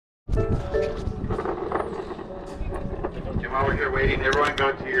And while we're here waiting, everyone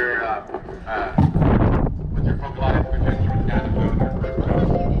go to your, what's your focal line? Which instrument down and go to your first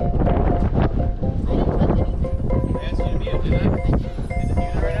note. I asked you to mute, did I? Is it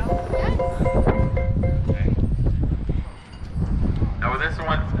muted right now? Okay. Now with this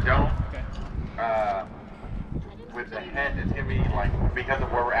one, don't, with the head, it's going to be like, because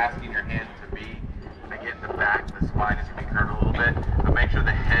of where we're asking your hand to be, to get in the back, the spine is going to be curved a little bit, but make sure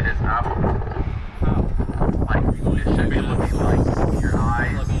the head is up. Like, it should be looking like your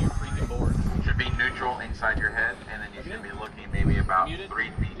eyes should be neutral inside your head, and then you should be looking maybe about 3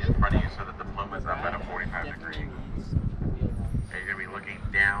 feet in front of you so that the plume is up at a 45 degree. Okay, you're going to be looking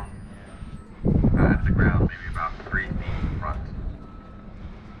down at the ground, maybe about 3 feet in front.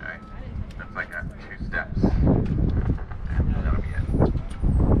 Okay, that's like 2 steps. And that'll be it.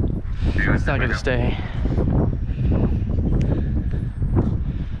 It's not going to stay.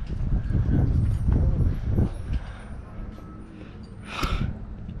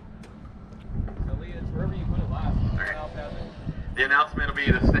 The announcement will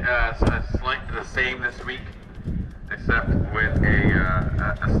be the same this week, except with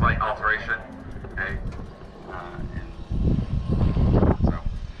a slight alteration. Okay. So, all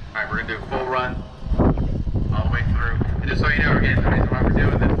right, we're gonna do a full run all the way through. And just so you know, again, the reason why we're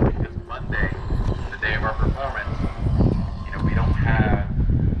doing this is because Monday, the day of our performance, you know, we don't have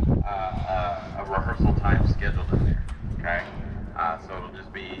a rehearsal time scheduled in there. Okay. So it'll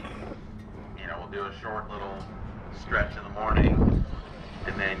just be, you know, we'll do a short little stretch in the morning,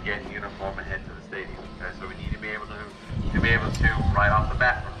 and then get in uniform and head to the stadium. Okay, so we need to be able to right off the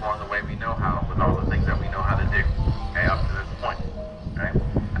bat perform the way we know how, with all the things that we know how to do. Okay, up to this point. Okay,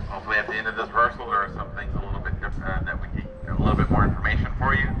 hopefully at the end of this rehearsal there are some things a little bit different that we can get a little bit more information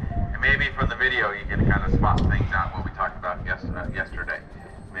for you, and maybe from the video you can kind of spot things out what we talked about yesterday.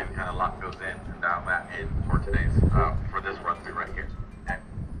 Maybe kind of lock those in and dial that in for today's for this run through right here. Okay.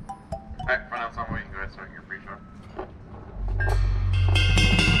 All right, front ensemble, you can go ahead and start your pre-show.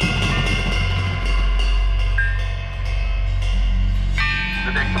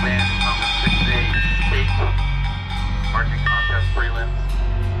 The next band from the 6A State Marching Contest Prelims,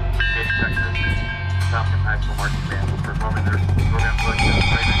 Katy, Texas, Tompkins High School Marching Band, performing their program selection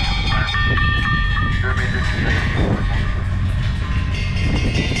right now. Their major